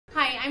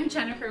I'm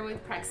Jennifer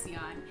with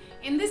PreXion.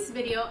 In this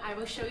video, I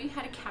will show you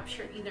how to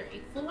capture either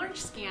a full arch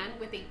scan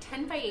with a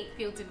 10x8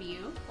 field of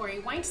view or a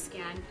wide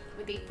scan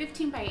with a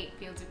 15x8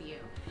 field of view.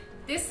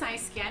 This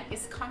size scan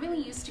is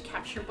commonly used to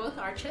capture both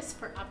arches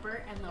for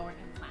upper and lower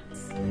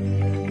implants.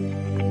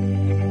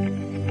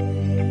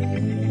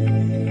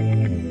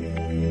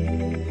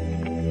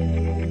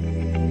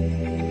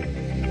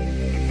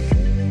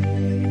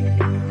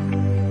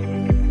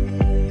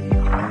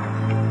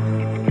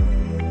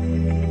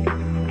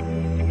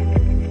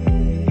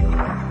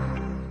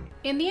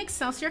 In the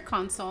Excelsior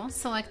console,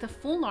 select the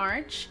full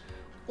arch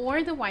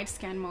or the wide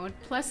scan mode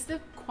plus the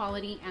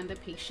quality and the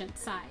patient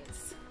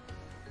size.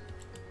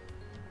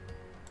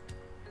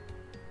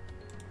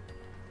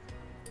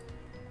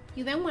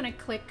 You then want to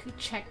click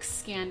Check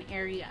Scan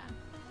Area.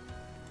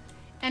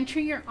 Enter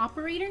your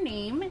operator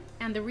name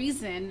and the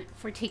reason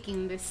for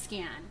taking this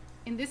scan.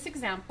 In this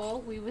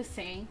example, we would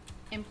say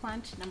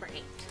implant number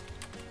 8.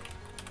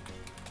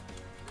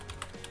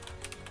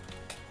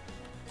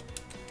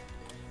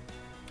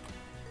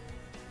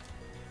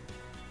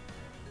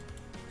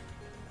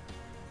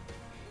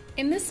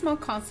 In this small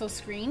console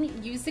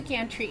screen, use the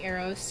gantry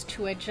arrows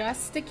to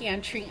adjust the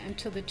gantry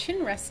until the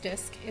chin rest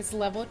disc is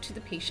level to the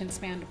patient's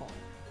mandible.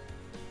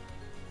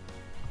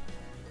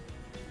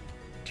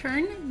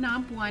 Turn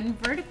knob 1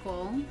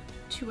 vertical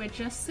to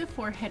adjust the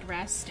forehead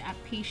rest at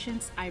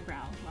patient's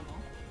eyebrow level.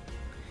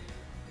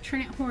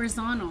 Turn it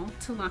horizontal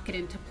to lock it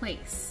into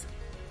place.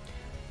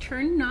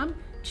 Turn knob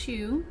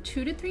 2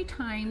 to 3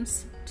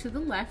 times to the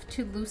left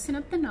to loosen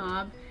up the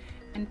knob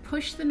and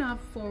push the knob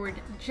forward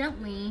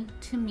gently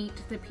to meet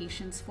the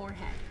patient's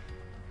forehead.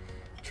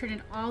 Turn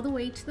it all the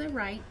way to the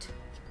right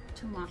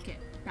to lock it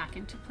back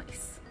into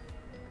place.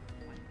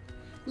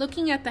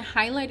 Looking at the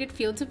highlighted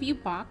fields of view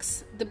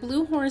box, the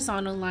blue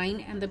horizontal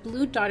line and the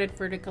blue dotted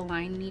vertical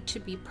line need to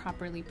be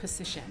properly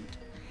positioned.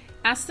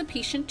 Ask the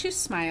patient to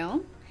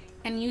smile,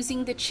 and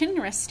using the chin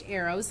rest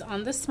arrows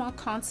on the small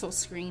console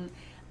screen,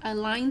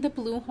 align the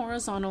blue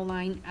horizontal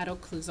line at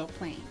occlusal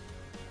plane.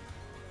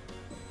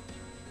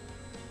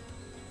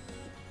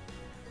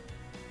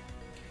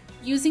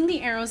 Using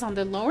the arrows on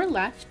the lower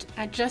left,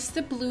 adjust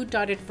the blue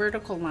dotted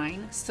vertical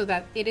line so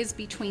that it is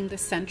between the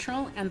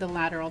central and the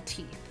lateral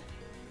teeth.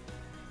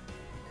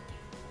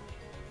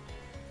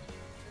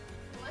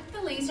 Select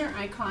the laser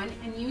icon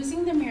and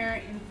using the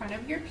mirror in front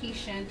of your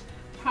patient,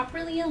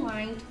 properly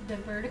align the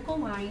vertical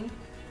line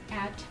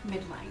at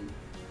midline.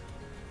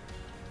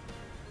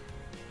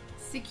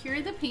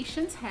 Secure the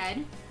patient's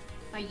head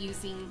by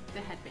using the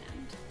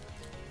headband.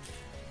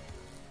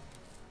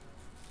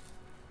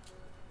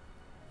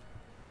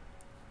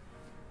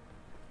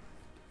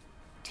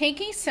 Take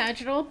a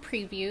sagittal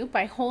preview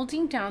by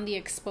holding down the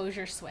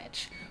exposure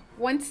switch.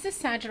 Once the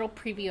sagittal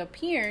preview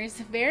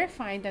appears,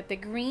 verify that the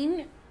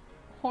green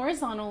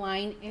horizontal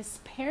line is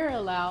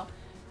parallel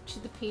to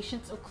the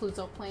patient's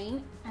occlusal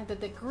plane and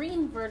that the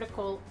green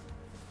vertical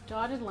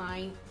dotted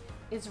line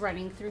is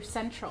running through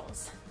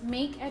centrals.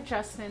 Make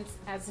adjustments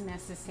as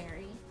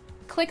necessary.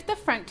 Click the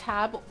front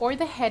tab or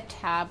the head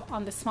tab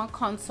on the small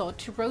console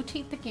to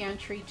rotate the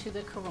gantry to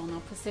the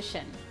coronal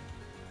position.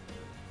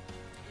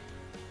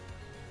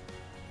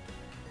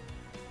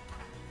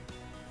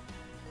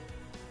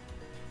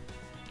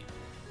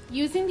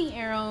 Using the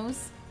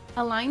arrows,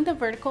 align the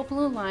vertical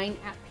blue line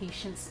at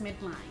patient's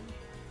midline.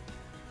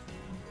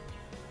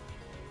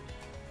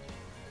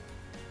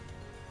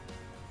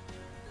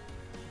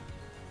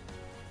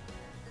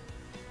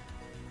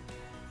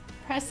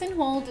 Press and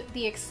hold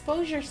the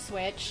exposure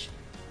switch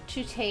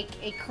to take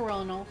a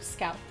coronal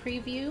scalp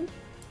preview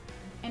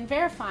and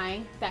verify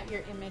that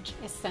your image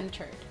is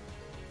centered.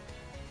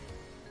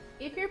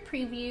 If your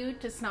preview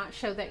does not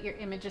show that your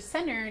image is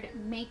centered,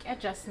 make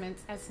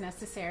adjustments as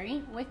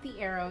necessary with the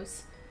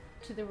arrows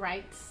to the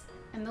right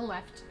and the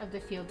left of the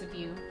field of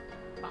view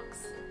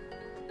box.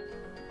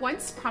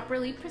 Once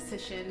properly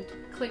positioned,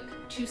 click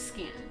to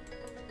scan.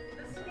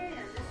 The scan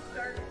is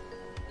started.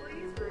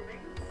 Please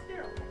remain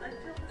still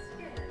until the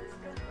scan is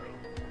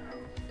complete.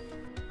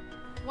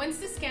 Once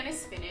the scan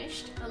is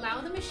finished,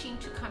 allow the machine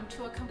to come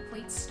to a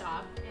complete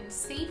stop and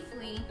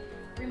safely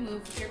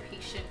remove your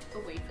patient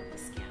away from the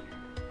scanner.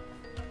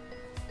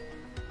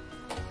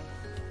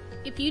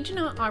 If you do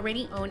not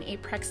already own a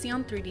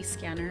PreXion 3D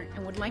scanner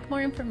and would like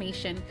more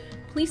information,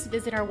 please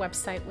visit our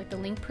website with the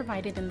link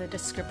provided in the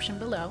description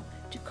below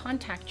to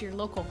contact your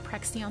local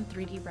PreXion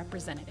 3D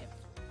representative.